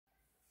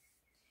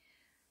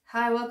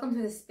Hi, welcome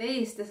to the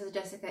space. This is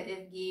Jessica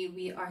Ivgy.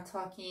 We are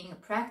talking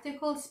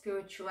practical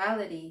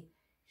spirituality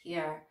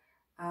here.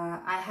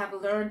 I have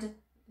learned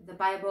the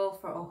Bible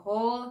for a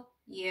whole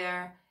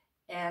year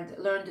and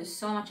learned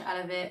so much out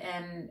of it.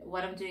 And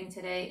what I'm doing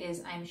today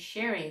is I'm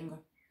sharing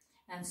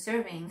and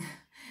serving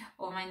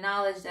all my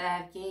knowledge that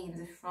I've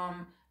gained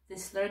from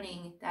this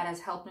learning that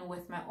has helped me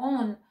with my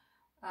own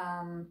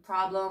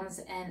problems,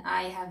 and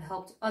I have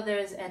helped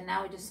others, and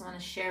now I just want to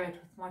share it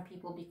with more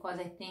people because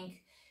I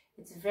think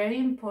it's very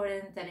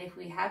important that if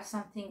we have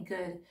something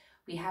good,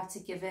 we have to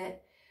give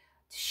it,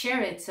 to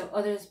share it, so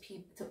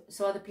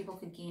other people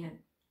could gain it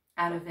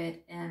out of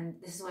it. And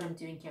this is what I'm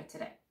doing here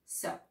today.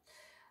 So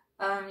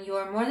you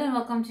are more than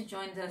welcome to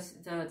join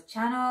the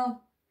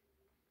channel.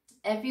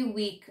 Every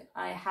week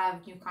I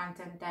have new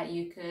content that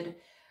you could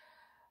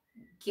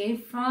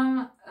gain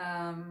from.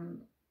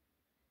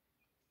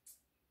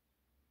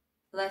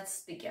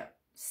 Let's begin.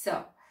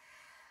 So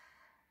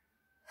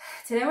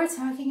today we're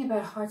talking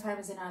about hard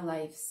times in our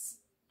lives,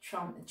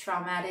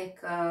 traumatic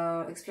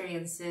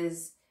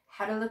experiences,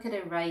 how to look at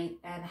it right,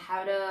 and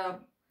how to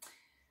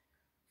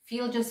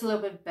feel just a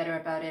little bit better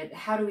about it.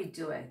 How do we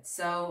do it?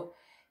 So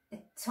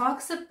it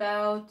talks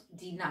about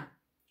Dinah.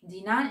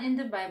 Dinah in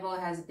the Bible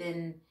has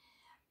been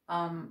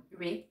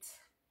raped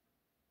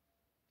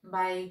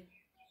by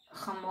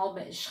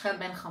Shechem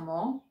ben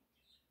Hamor,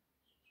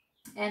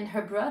 and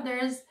her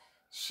brothers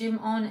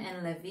Shimon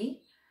and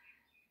Levi,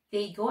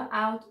 they go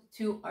out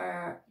to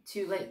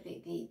like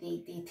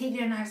they take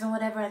their knives and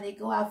whatever, and they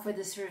go out for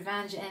this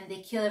revenge, and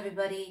they kill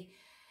everybody,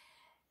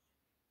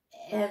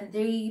 and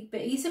they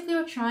basically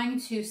are trying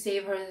to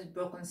save her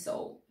broken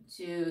soul,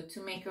 to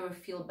make her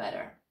feel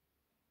better.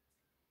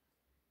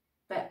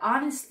 But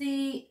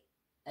honestly,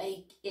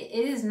 like,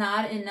 it is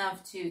not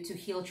enough to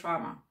heal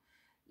trauma.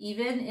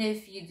 Even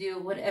if you do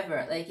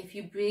whatever, like if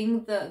you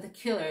bring the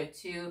killer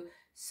to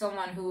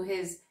someone who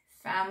his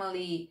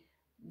family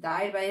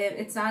died by him,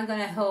 it's not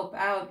gonna help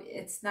out.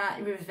 It's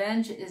not,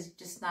 revenge is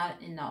just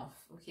not enough,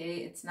 okay?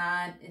 It's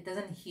not, it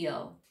doesn't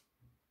heal.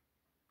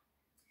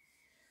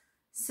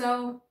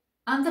 So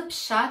on the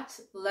pshat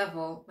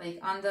level, like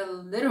on the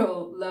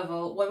literal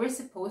level, what we're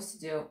supposed to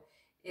do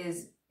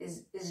is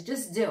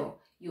just do.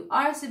 You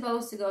are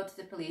supposed to go to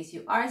the police.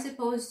 You are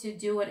supposed to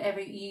do whatever.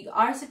 You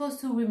are supposed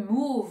to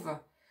remove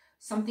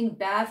something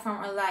bad from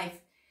our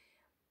life.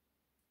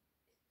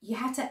 You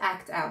have to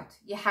act out.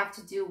 You have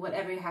to do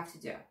whatever you have to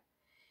do.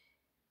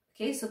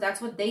 Okay, so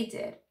that's what they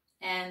did.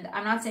 And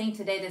I'm not saying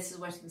today this is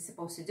what we're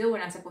supposed to do. We're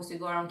not supposed to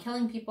go around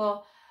killing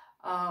people.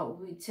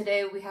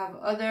 Today we have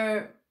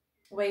other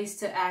ways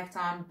to act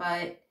on,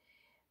 but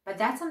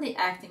that's on the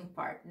acting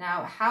part.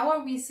 Now, how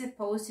are we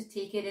supposed to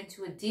take it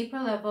into a deeper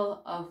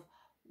level of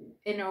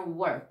inner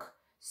work?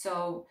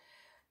 So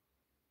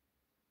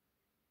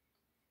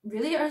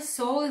really our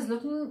soul is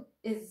looking,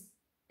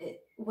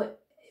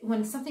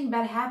 when something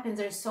bad happens,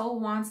 our soul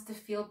wants to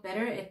feel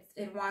better.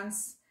 It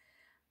wants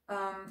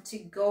to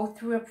go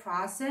through a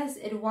process.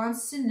 It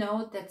wants to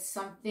know that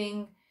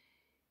something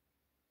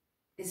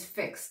is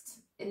fixed.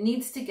 It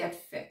needs to get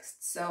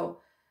fixed.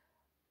 So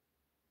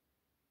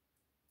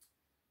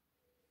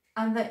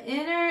on the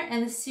inner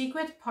and the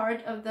secret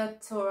part of the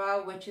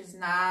Torah, which is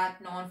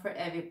not known for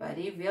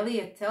everybody, really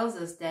it tells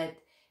us that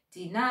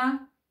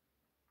Dinah,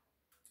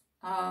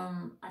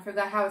 I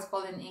forgot how it's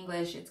called in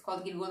English. It's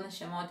called Gilgul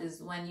Neshemot,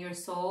 is when your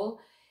soul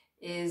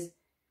is,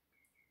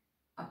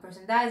 a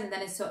person dies and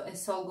then his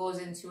soul goes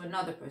into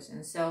another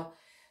person. So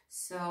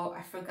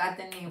I forgot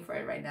the name for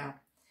it right now.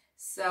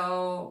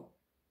 So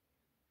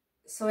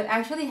it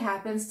actually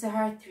happens to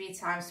her 3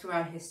 times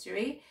throughout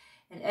history.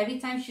 And every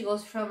time she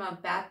goes from a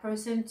bad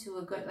person to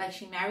a good, like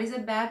she marries a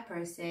bad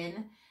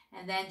person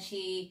and then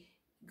she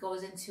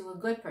goes into a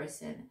good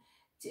person.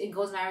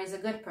 Marries a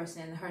good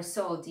person, her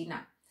soul,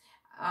 Dinah.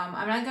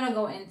 I'm not going to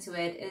go into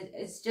it.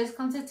 It's just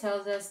comes to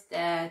tell us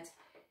that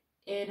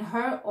in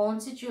her own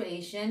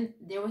situation,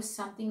 there was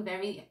something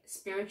very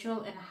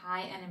spiritual and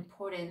high and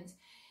important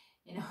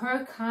in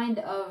her kind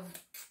of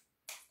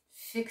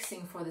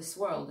fixing for this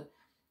world.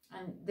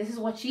 And this is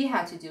what she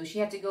had to do. She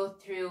had to go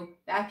through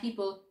bad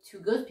people to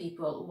good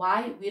people.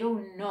 Why? We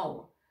don't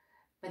know.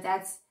 But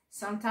that's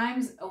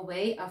sometimes a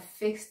way of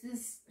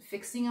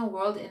fixing a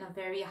world in a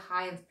very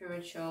high and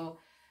spiritual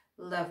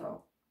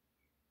level.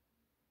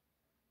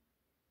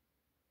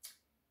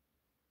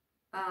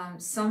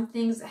 Some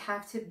things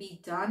have to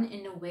be done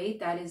in a way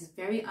that is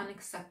very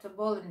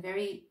unacceptable and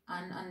very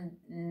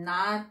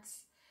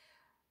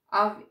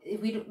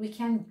we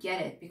can't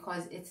get it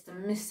because it's the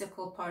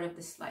mystical part of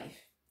this life.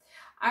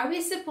 Are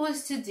we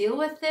supposed to deal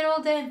with it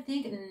all day and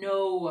think?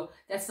 No,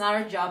 that's not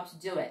our job to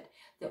do it.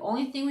 The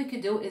only thing we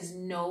could do is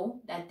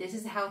know that this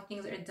is how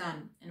things are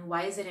done. And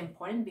why is it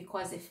important?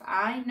 Because if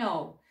I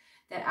know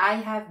that I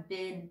have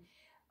been,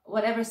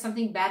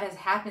 something bad has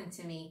happened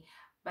to me,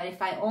 but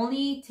if I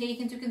only take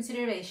into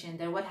consideration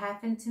that what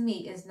happened to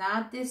me is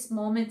not this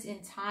moment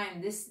in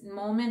time,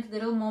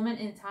 little moment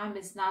in time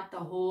is not the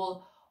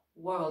whole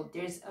world.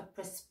 There's a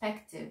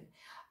perspective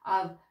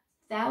of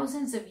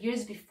thousands of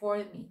years before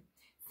me.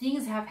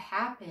 Things have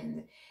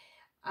happened.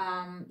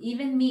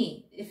 Even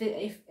me,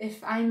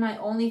 if I'm my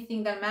only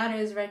thing that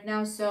matters right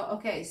now, so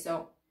okay,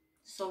 so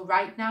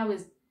right now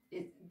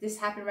this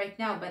happened right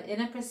now, but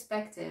in a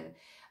perspective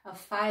of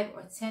 5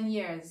 or 10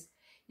 years,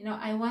 you know,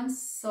 I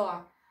once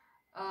saw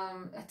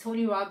a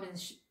Tony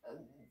Robbins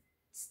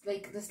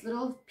like this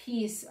little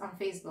piece on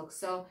Facebook.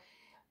 So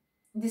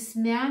this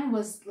man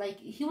was like,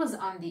 he was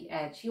on the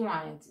edge. He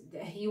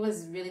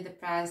was really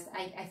depressed.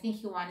 I think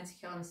he wanted to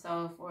kill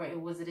himself, or it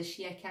was a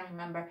she, I can't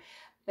remember.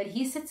 But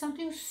he said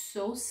something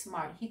so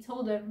smart. He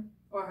told him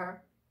or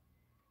her,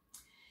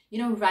 you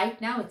know, right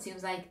now it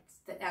seems like it's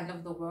the end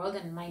of the world,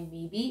 and might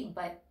maybe,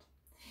 but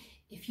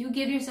if you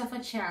give yourself a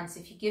chance,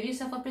 if you give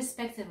yourself a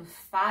perspective of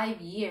 5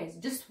 years,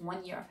 just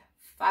 1 year,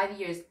 5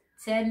 years,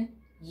 10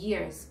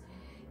 years,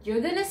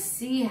 you're gonna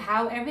see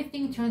how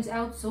everything turns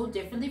out so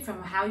differently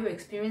from how you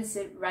experience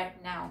it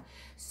right now.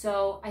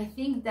 So I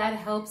think that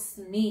helps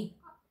me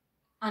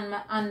on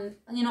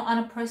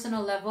a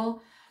personal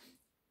level.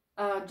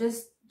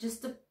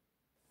 Just a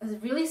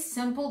really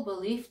simple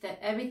belief that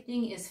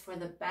everything is for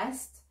the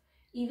best,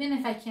 even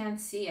if I can't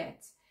see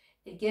it.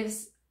 It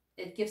gives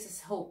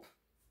us hope.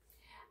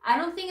 I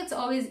don't think it's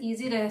always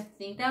easy to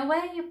think that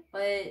way,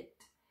 but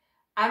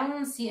I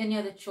don't see any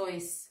other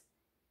choice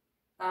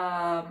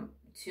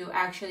to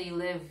actually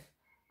live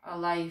a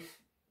life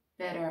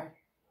better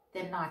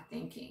than not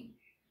thinking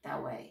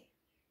that way.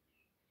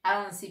 I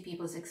don't see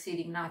people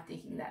succeeding not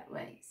thinking that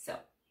way. So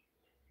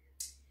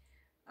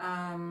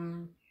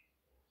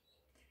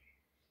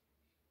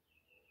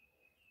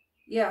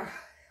yeah.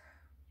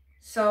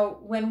 So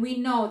when we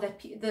know that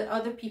the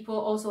other people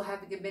also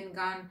have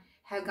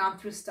gone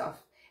through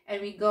stuff,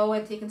 and we go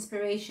and take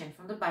inspiration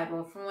from the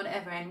Bible, from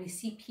whatever, and we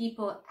see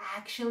people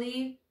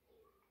actually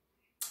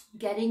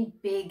getting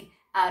big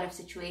out of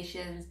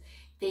situations.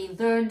 They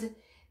learned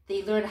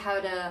how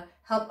to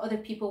help other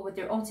people with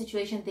their own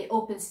situation. They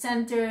opened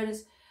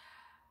centers.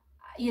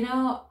 You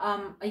know,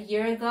 a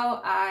year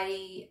ago,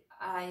 I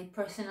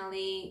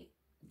personally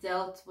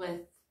dealt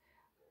with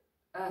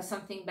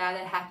something bad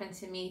that happened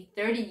to me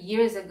 30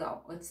 years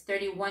ago. It's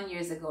 31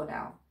 years ago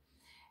now.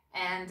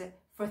 And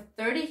for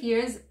 30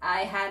 years,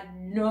 I had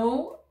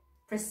no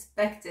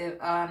perspective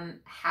on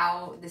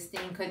how this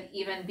thing could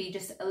even be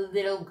just a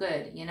little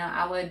good. You know,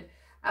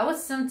 I would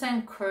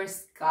sometimes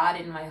curse God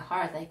in my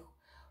heart, like,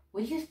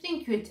 what do you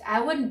think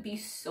I wouldn't be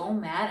so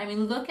mad. I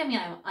mean, look at me,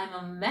 I'm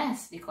a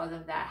mess because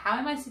of that. How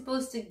am I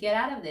supposed to get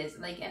out of this?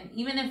 Like, and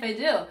even if I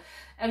do,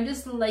 I'm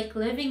just like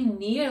living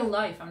near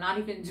life. I'm not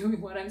even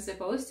doing what I'm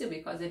supposed to,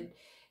 because it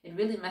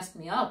really messed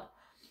me up.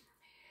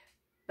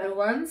 But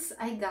once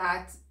I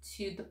got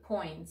to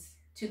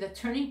the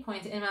turning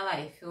point in my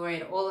life where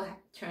it all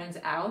turns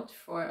out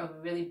for a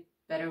really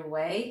better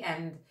way,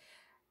 and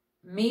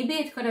maybe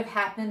it could have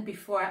happened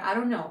before, I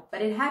don't know,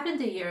 but it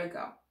happened a year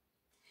ago.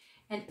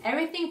 And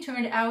everything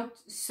turned out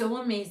so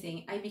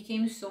amazing. I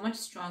became so much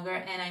stronger,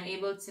 and I'm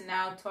able to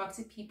now talk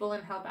to people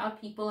and help out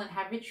people and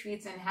have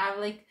retreats and have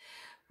like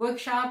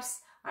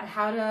workshops on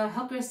how to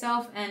help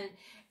yourself. And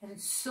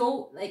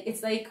so like,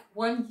 it's like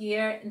 1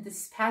 year, in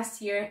this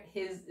past year,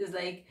 it's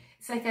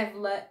like I've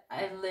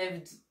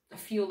lived a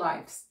few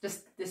lives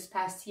just this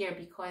past year,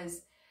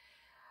 because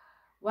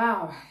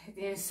wow,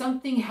 there's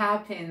something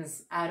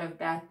happens out of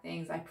bad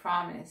things, I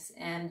promise.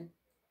 And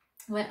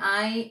when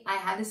I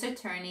had this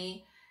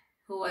attorney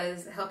who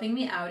was helping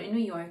me out in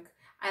New York.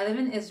 I live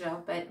in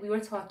Israel, but we were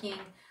talking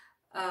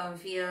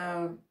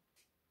via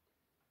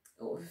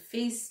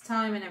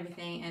FaceTime and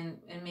everything,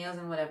 and mails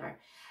and whatever.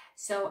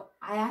 So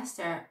I asked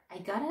her, I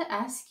gotta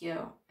ask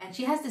you, and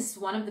she has this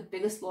one of the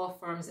biggest law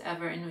firms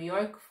ever in New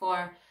York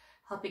for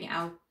helping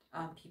out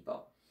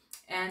people,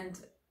 and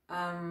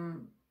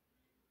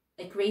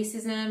like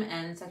racism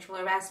and sexual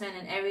harassment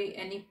and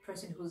any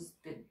person who's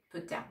been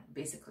put down,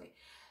 basically.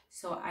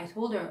 So I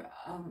told her,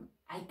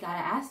 I gotta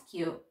ask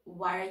you,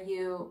 why are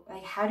you,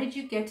 like, how did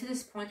you get to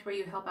this point where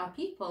you help out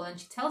people? And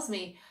she tells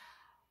me,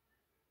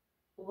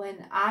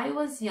 when I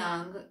was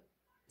young,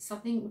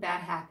 something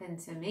bad happened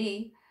to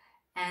me.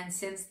 And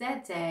since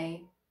that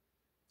day,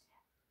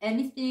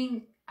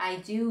 anything I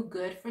do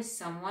good for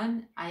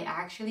someone, I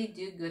actually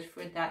do good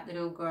for that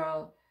little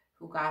girl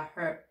who got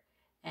hurt.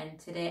 And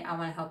today I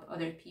want to help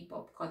other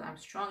people because I'm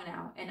strong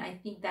now. And I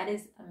think that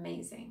is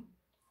amazing.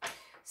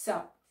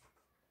 So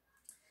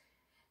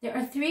there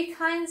are three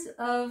kinds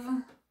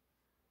of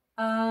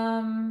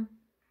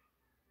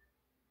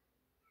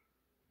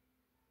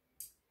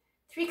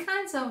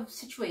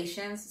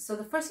situations. So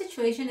the first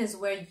situation is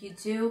where you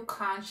do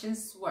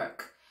conscious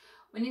work.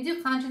 When you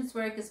do conscious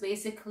work, is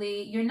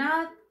basically you're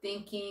not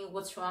thinking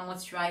what's wrong,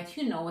 what's right.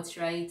 You know what's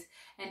right,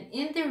 and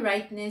in the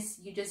rightness,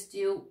 you just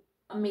do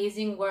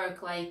amazing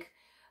work, like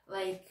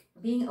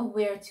being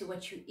aware to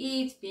what you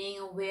eat, being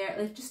aware,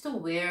 like just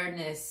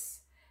awareness,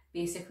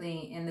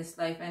 basically, in this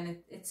life. And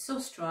it's so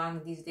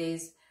strong these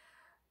days.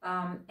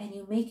 And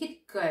you make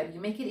it good. You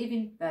make it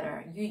even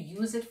better. You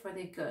use it for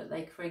the good.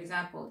 Like, for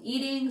example,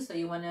 eating. So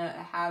you want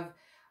to have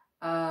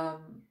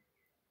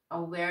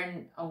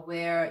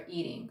aware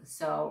eating.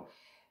 So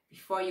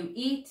before you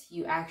eat,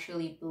 you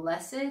actually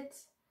bless it.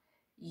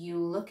 you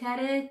look at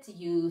it,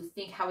 you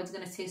think how it's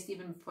going to taste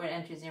even before it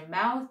enters your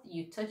mouth,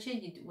 you touch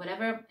it, you do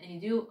whatever, and you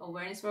do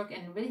awareness work,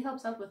 and it really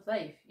helps out with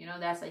life. You know,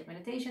 that's like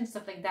meditation,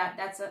 stuff like that.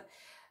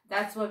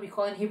 That's what we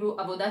call in Hebrew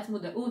avodat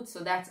muda'ut. So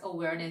that's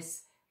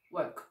awareness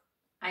work.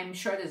 I'm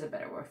sure there's a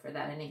better word for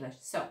that in English.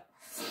 So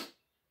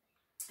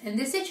in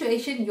this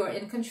situation, you're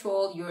in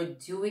control, you're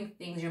doing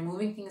things, you're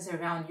moving things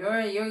around,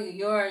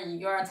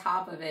 you're on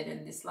top of it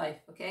in this life.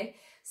 Okay.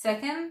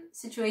 Second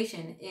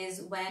situation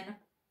is when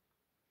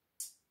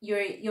you're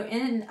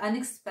in an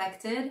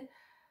unexpected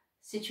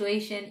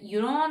situation.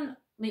 You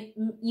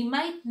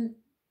might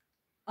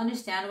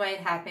understand why it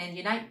happened,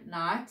 you might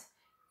not.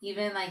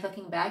 Even like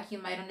looking back, you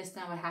might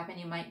understand what happened,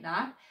 you might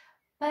not,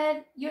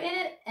 but you're in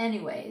it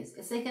anyways.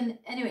 It's like an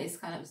anyways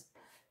kind of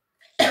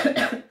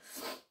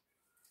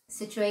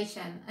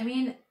situation. I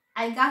mean,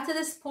 I got to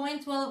this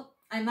point, well,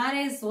 I might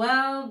as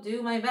well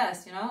do my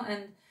best, you know.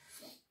 And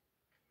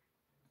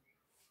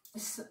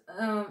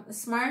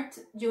smart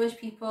Jewish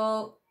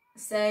people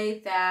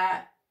say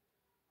that,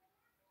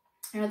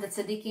 you know, the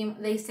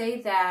tzaddikim, they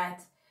say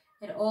that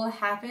it all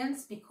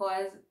happens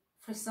because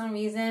for some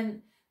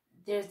reason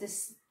there's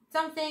this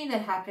something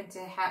that happened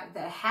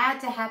that had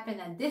to happen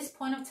at this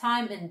point of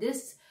time in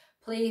this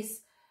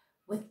place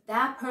with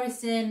that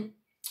person.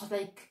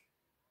 Like,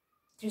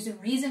 there's a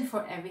reason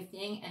for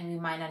everything, and we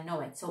might not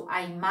know it. So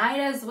I might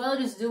as well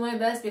just do my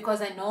best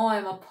because I know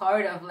I'm a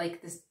part of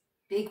like this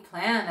big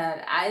plan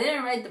that I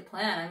didn't write the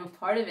plan. I'm a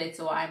part of it,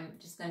 so I'm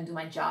just gonna do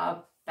my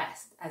job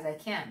best as I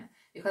can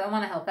because I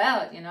want to help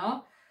out, you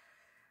know.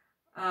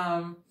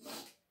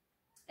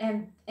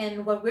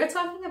 And what we're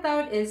talking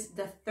about is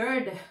the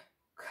third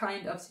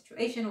kind of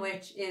situation,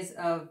 which is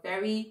a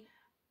very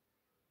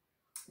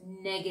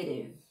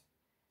negative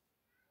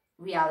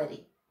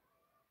reality.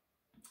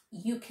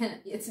 You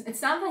can, it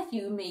sounds like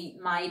you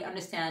might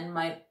understand,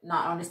 might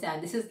not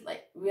understand. This is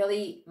like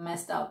really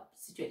messed up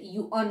situation.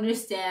 You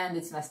understand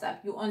it's messed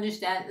up. You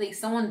understand, like,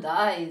 someone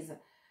dies,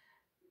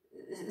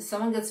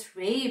 someone gets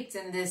raped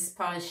in this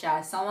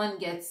parasha, someone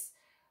gets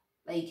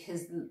like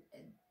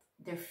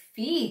their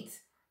feet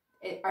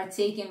are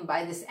taken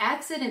by this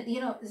accident, you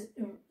know,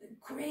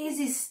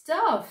 crazy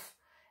stuff,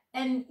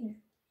 and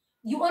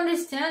you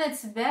understand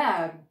it's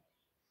bad.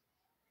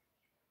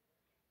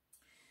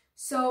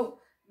 So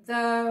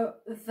the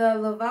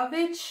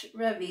Lubavitch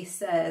Rebbe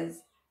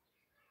says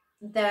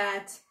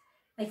that,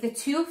 like, the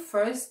two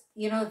first,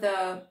 you know,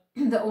 the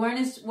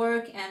awareness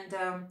work and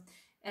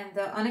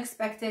the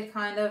unexpected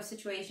kind of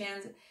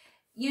situations,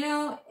 you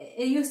know,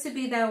 it used to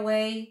be that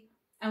way.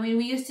 I mean,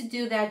 we used to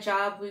do that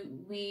job.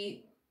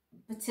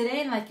 But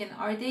today, like in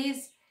our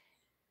days,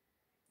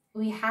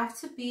 we have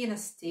to be in a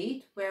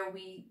state where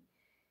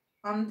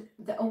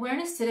the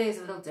awareness today is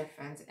a little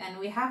different, and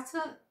we have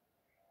to,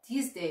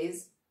 these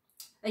days,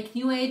 like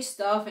new age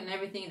stuff and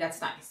everything, that's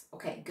nice.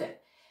 Okay, good.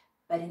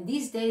 But in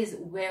these days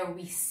where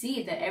we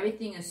see that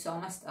everything is so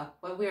messed up,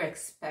 what we're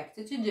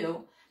expected to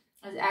do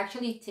is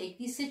actually take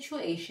these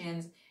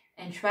situations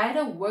and try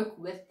to work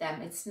with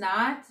them. It's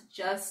not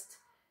just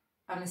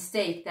a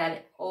mistake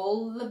that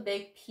all the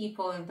big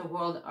people in the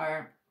world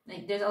are,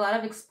 like, there's a lot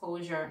of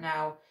exposure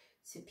now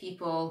to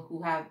people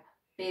who have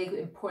big,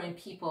 important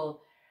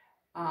people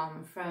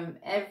from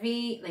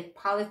every, like,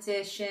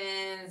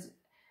 politicians,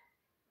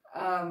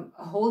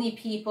 holy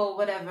people,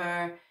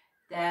 whatever,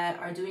 that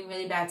are doing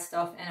really bad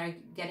stuff and are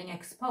getting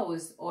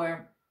exposed,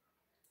 or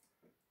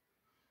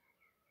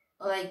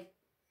like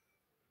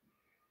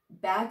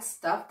bad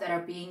stuff that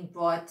are being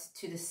brought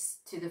to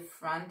the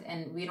front,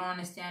 and we don't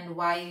understand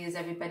why is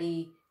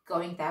everybody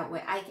going that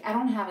way. I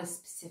don't have a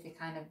specific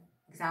kind of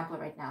example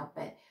right now,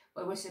 but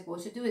what we're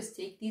supposed to do is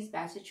take these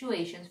bad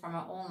situations from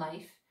our own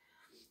life,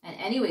 and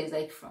anyways,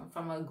 like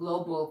from a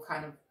global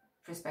kind of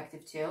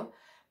perspective too,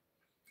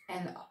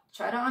 and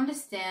try to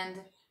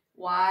understand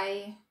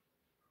why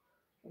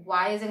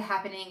is it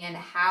happening, and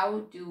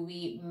how do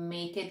we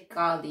make it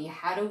godly?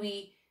 How do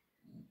we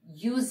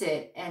use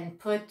it and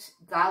put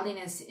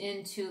godliness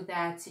into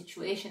that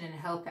situation and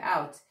help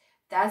out?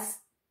 That's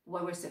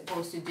what we're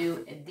supposed to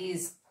do at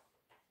this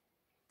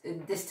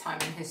time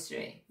in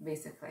history,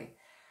 basically.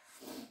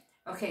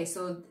 Okay,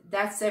 so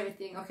that's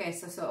everything. Okay,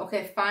 so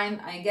okay,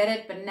 fine, I get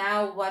it. But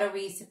now what are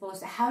we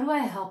supposed to, how do I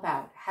help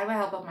out? How do I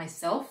help out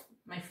myself,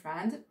 my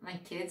friend, my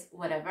kids,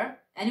 whatever,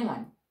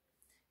 anyone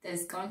that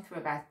is going through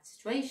a bad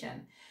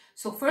situation?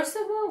 So first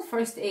of all,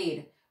 first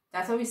aid.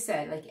 That's what we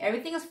said. Like,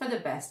 everything is for the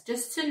best.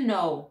 Just to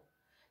know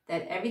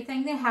that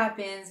everything that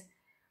happens,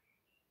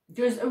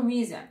 there's a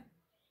reason.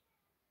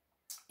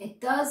 It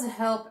does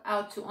help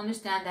out to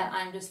understand that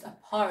I'm just a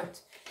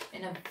part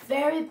in a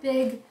very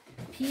big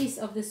piece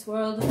of this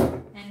world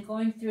and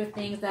going through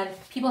things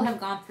that people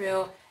have gone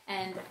through,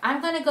 and I'm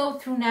going to go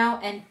through now,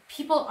 and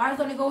people are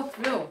going to go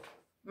through.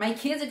 My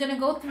kids are going to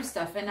go through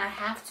stuff, and I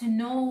have to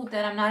know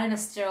that I'm not in a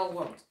sterile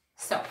world.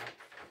 So,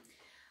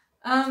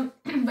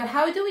 but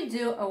how do we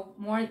do a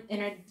more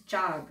inner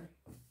job?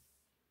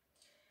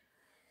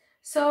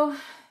 So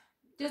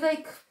there's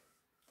like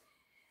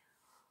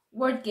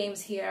word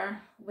games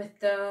here with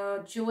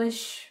the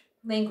Jewish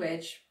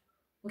language.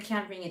 we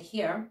can't bring it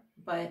here,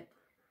 but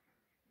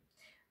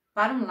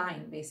bottom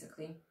line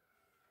basically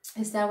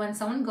is that when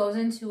someone goes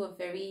into a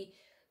very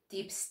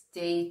deep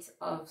state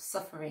of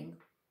suffering,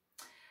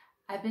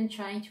 I've been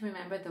trying to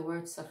remember the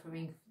word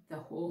suffering the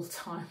whole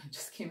time. It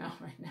just came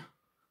out right now.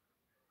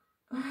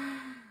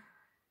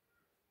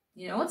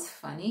 You know what's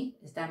funny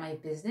is that my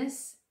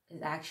business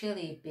is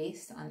actually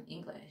based on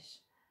English.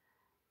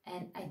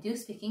 And I do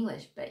speak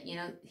English, but you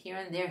know, here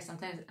and there,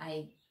 sometimes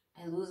I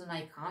lose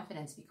my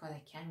confidence because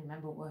I can't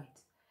remember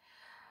words.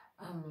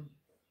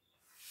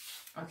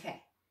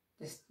 Okay,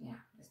 just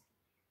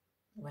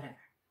whatever.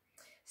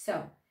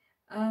 So,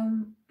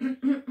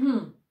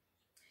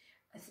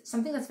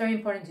 something that's very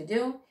important to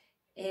do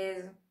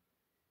is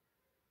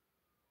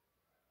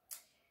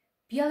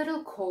be a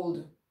little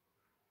cold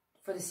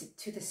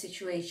to the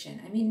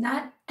situation. I mean,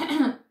 not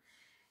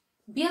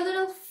be a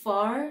little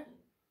far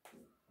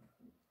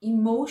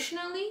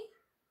emotionally.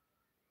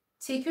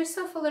 Take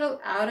yourself a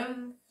little out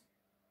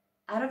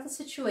of the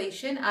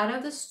situation, out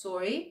of the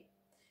story.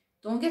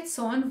 Don't get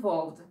so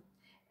involved.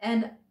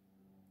 And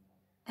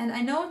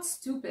I know it's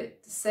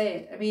stupid to say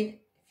it. I mean,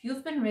 if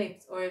you've been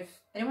raped or if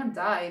anyone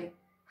died,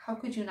 how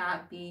could you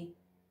not be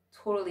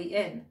totally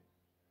in?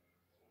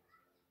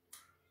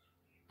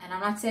 And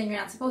I'm not saying you're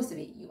not supposed to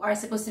be. You are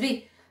supposed to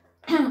be.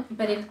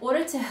 But in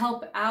order to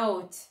help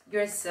out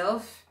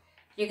yourself,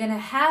 you're going to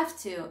have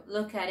to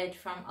look at it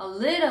from a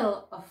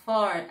little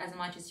afar as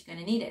much as you're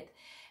going to need it.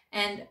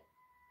 And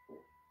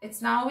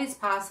it's not always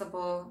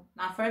possible,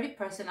 not for every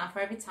person, not for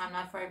every time,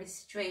 not for every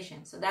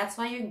situation. So that's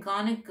why you're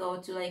going to go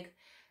to like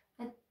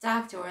a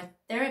doctor or a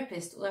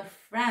therapist or a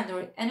friend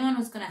or anyone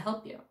who's going to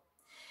help you.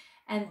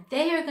 And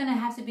they are going to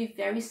have to be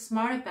very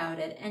smart about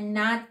it and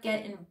not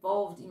get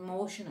involved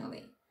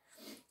emotionally.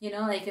 You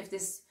know, like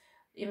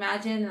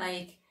imagine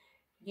like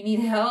you need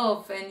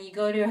help and you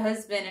go to your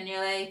husband and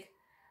you're like,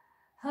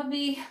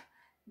 hubby,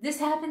 this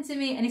happened to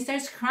me. And he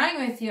starts crying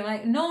with you. I'm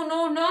like, no.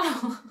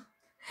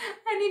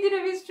 I need you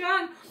to be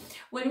strong.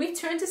 When we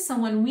turn to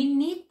someone, we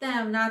need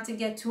them not to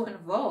get too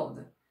involved.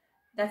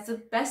 That's the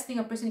best thing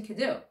a person could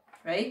do,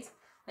 right?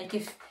 Like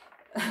if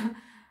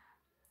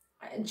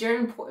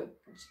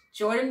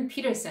Jordan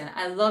Peterson,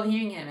 I love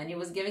hearing him, and he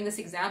was giving this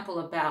example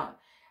about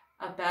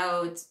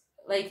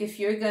like if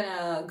you're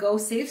gonna go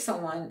save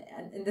someone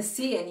in the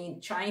sea and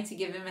you're trying to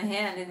give him a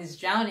hand and he's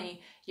drowning,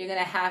 you're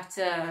gonna have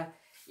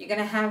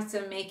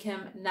to make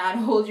him not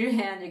hold your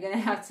hand. You're gonna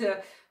have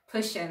to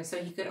push him so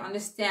he could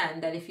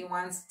understand that if he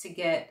wants to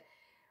get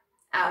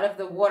out of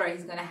the water,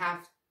 he's gonna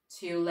have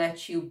to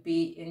let you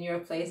be in your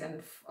place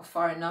and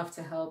far enough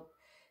to help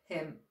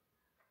him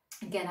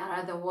get out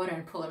of the water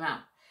and pull him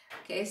out.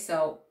 Okay,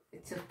 so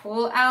to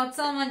pull out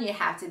someone, you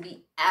have to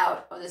be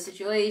out of the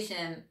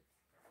situation.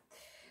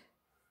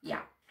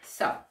 Yeah,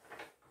 so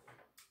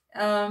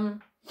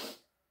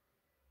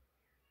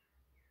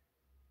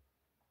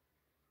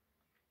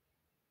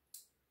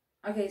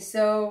okay,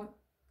 so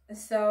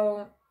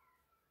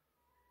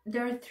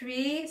there are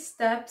 3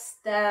 steps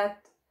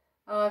that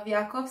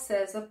Yaakov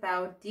says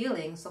about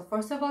dealing. So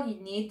first of all,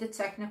 you need the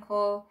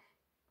technical,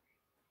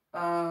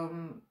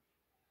 you're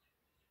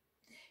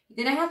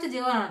going to have to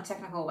deal on a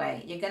technical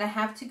way. You're going to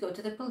have to go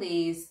to the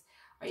police,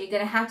 or you're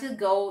going to have to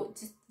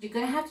you're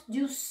going to have to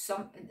do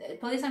something.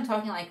 Police, I'm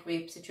talking like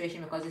rape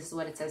situation because this is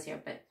what it says here,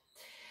 but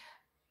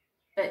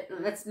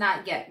let's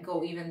not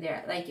go even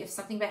there. Like if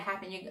something bad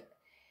happened,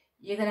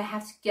 you're going to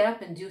have to get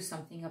up and do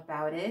something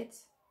about it.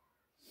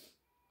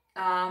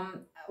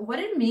 What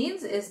it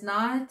means is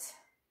not,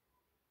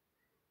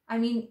 I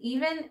mean,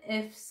 even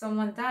if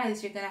someone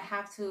dies, you're going to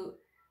have to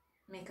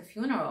make a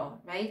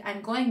funeral, right?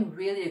 I'm going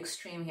really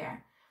extreme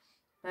here.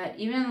 But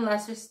even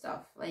lesser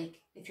stuff,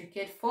 like if your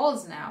kid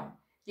falls now,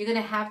 you're going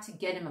to have to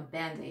get him a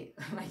Band-Aid.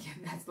 Like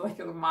that's like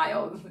a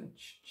mild.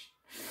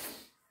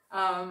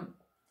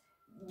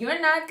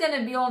 You're not going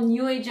to be all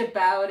new age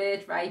about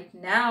it right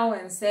now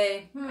and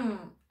say,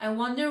 I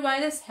wonder why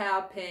this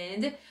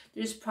happened.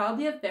 There's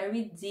probably a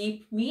very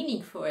deep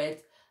meaning for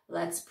it.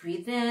 Let's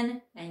breathe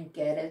in and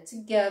get it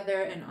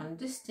together and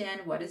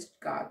understand what is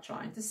God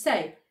trying to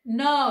say.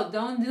 No,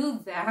 don't do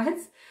that.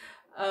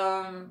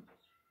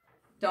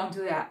 Don't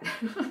do that.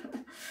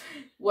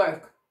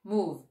 Work,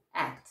 move,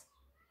 act.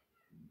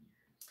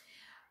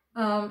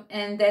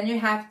 And then you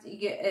have to,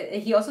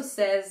 he also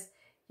says,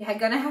 you're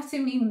gonna have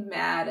to be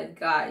mad at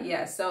God.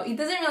 Yeah, so he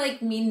doesn't really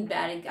mean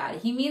bad at God.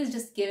 He means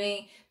just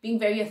being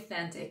very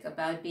authentic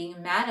about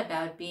being mad,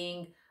 about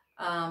being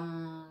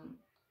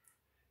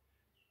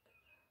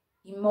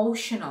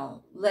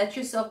emotional. Let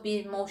yourself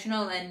be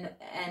emotional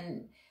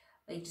and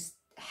like just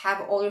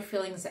have all your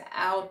feelings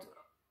out.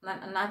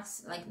 Not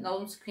like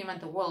no scream at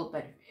the world,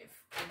 but if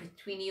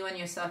between you and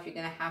yourself, you're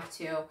gonna have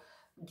to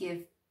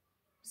give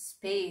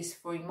space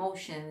for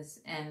emotions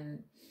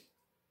and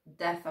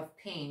depth of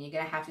pain. You're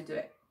gonna have to do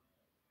it.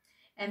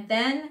 And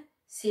then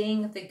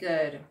seeing the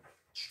good.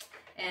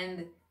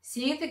 And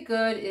seeing the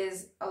good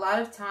is a lot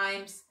of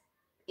times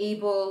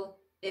able,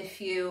 if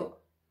you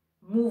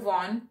move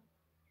on.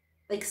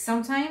 Like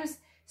sometimes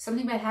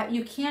something might happen.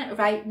 You can't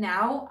right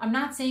now. I'm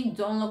not saying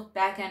don't look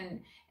back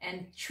and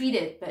and treat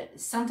it. But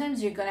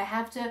sometimes you're gonna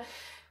have to,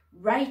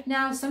 right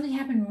now, something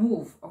happened,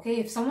 move, okay?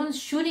 If someone's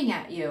shooting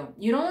at you,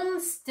 you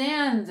don't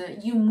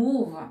stand, you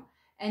move.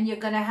 And you're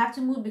gonna have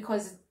to move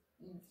because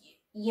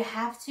you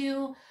have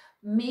to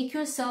make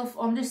yourself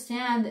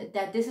understand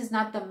that this is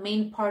not the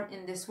main part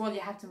in this world.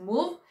 You have to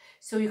move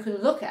so you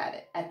can look at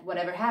it, at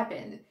whatever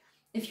happened.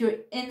 If you're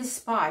in the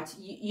spot,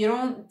 you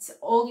don't, it's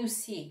all you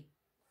see.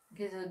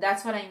 Okay, so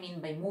that's what I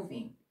mean by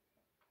moving.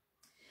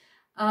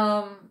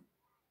 And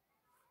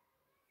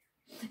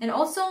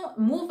also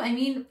move, I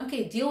mean,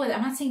 okay, deal with it.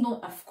 I'm not saying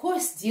don't, of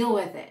course, deal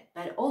with it,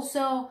 but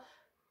also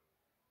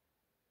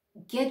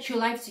get your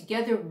life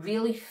together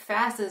really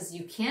fast as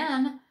you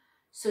can,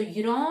 so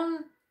you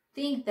don't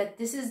think that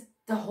this is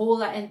the whole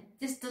life, and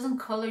this doesn't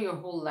color your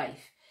whole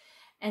life.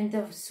 And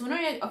the sooner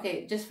you,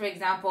 okay, just for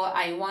example,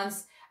 I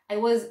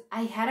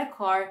had a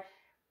car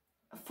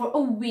for a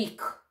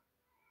week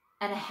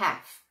and a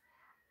half.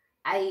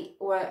 It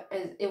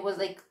was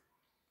like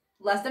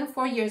less than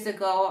 4 years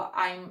ago.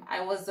 I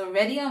was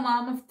already a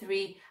mom of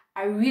 3.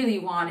 I really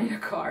wanted a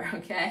car,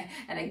 okay?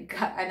 And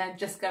I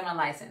just got my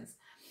license.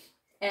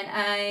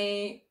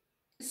 And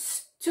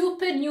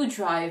stupid new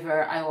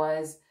driver, I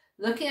was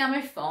looking at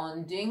my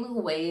phone, doing the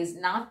ways,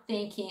 not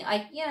thinking,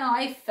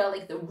 I felt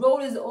like the road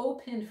is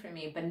open for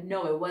me, but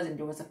no, it wasn't.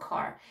 There was a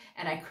car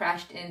and I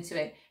crashed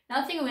into it.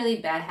 Nothing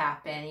really bad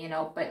happened,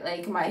 but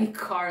like my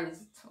car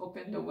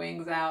opened the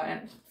wings out,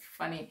 and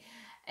funny.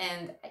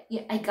 And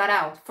I got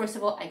out. First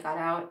of all, I got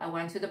out. I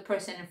went to the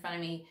person in front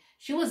of me.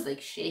 She was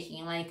like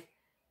shaking, like,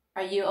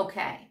 are you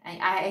okay?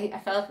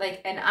 I felt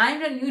like, and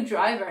I'm the new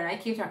driver, and I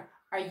came to her,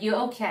 are you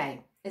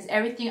okay? Is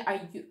everything, are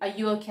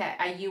you okay?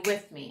 Are you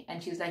with me?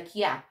 And she was like,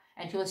 yeah.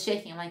 And she was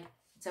shaking. I'm like,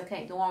 it's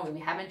okay, don't worry, we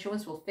have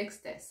insurance, we'll fix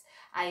this.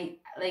 I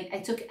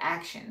took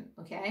action,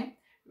 okay?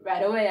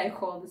 Right away, I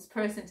called this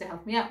person to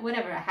help me out,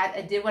 whatever.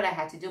 I did what I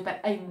had to do, but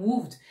I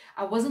moved.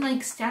 I wasn't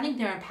like standing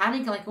there and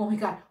panicking, like, oh my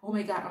God.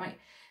 I'm like,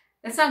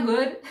 that's not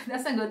good.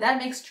 That's not good. That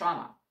makes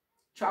trauma.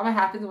 Trauma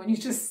happens when you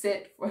just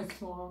sit for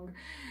long.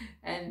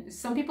 And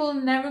some people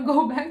never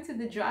go back to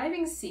the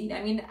driving seat.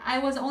 I mean, I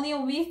was only a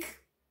week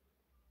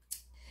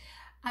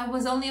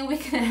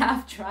and a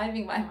half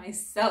driving by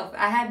myself.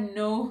 I had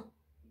no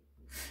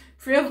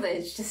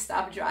privilege to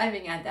stop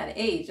driving at that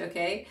age,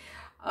 okay?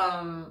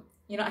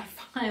 I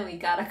finally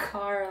got a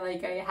car.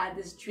 Like, I had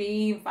this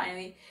dream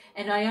finally,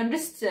 and I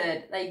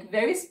understood, like,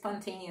 very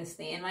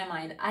spontaneously in my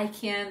mind, I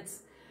can't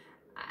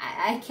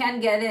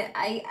get it.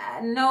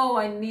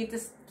 I need to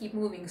keep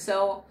moving.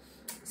 So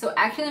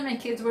actually my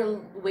kids were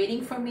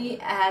waiting for me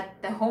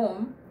at the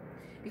home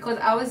because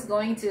I was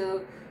going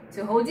to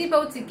Home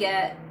Depot to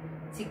get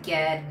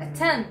a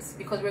tent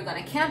because we're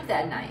gonna camp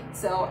that night.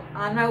 So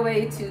on my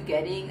way to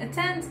getting a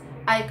tent,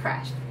 I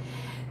crashed.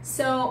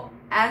 So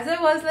as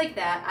I was like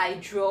that, I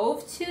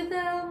drove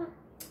to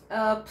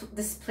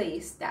this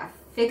place that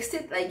fixed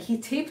it. Like, he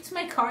taped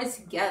my car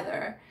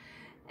together,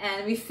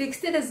 and we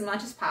fixed it as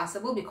much as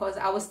possible because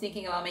I was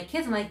thinking about my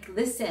kids. I'm like,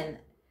 listen,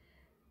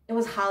 it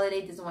was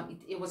holiday,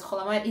 it was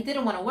Chol, it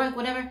didn't want to work,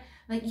 whatever. I'm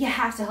like, you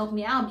have to help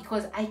me out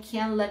because I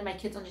can't let my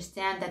kids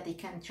understand that they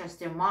can't trust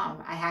their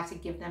mom. I have to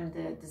give them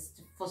this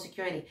full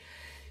security.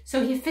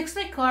 So he fixed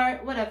my car,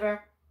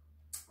 whatever.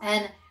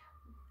 And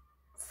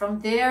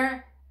from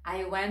there,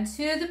 I went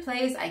to the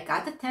place, I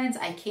got the tents,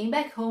 I came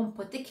back home,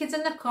 put the kids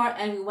in the car,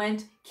 and we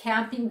went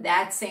camping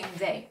that same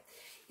day.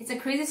 It's a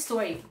crazy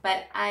story,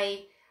 but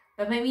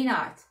maybe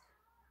not.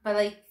 But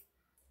like,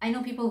 I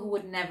know people who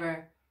would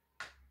never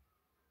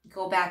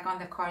go back on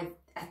the car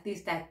at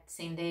least that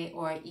same day,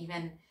 or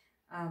even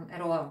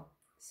at all.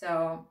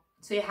 So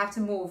you have to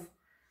move.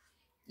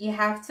 You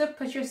have to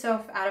put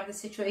yourself out of the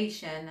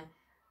situation,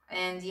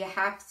 and you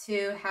have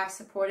to have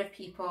supportive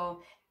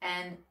people,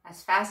 and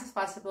as fast as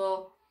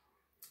possible,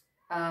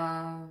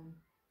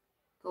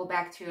 go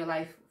back to your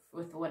life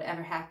with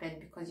whatever happened,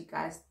 because you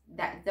guys,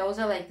 those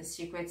are like the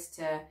secrets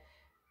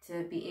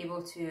to be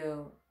able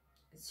to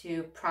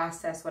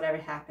process whatever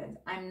happened.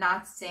 I'm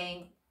not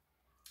saying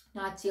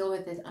not deal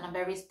with it on a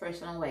very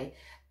personal way.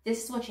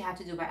 This is what you have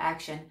to do by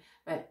action,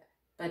 but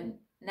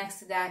next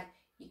to that,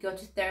 you go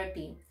to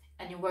therapy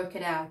and you work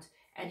it out,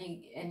 and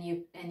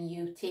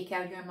you take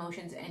out your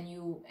emotions and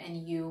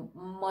you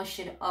mush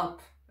it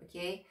up,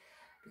 okay?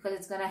 Because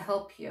it's gonna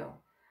help you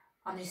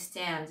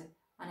understand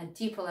on a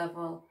deeper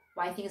level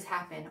why things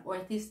happen, or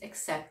at least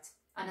accept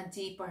on a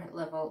deeper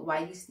level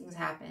why these things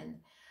happen.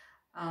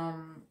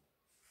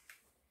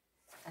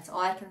 That's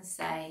all I can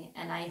say,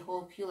 and I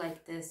hope you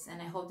like this,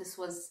 and I hope this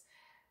was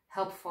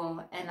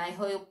helpful, and I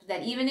hope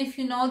that even if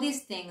you know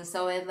these things,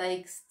 so it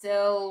like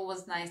still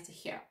was nice to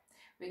hear.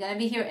 We're gonna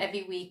be here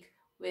every week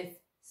with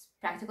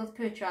practical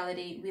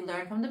spirituality. We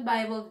learn from the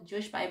Bible, the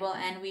Jewish Bible,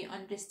 and we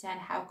understand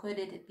how could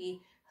it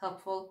be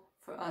helpful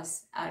for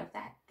us out of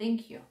that.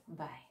 Thank you.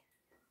 Bye.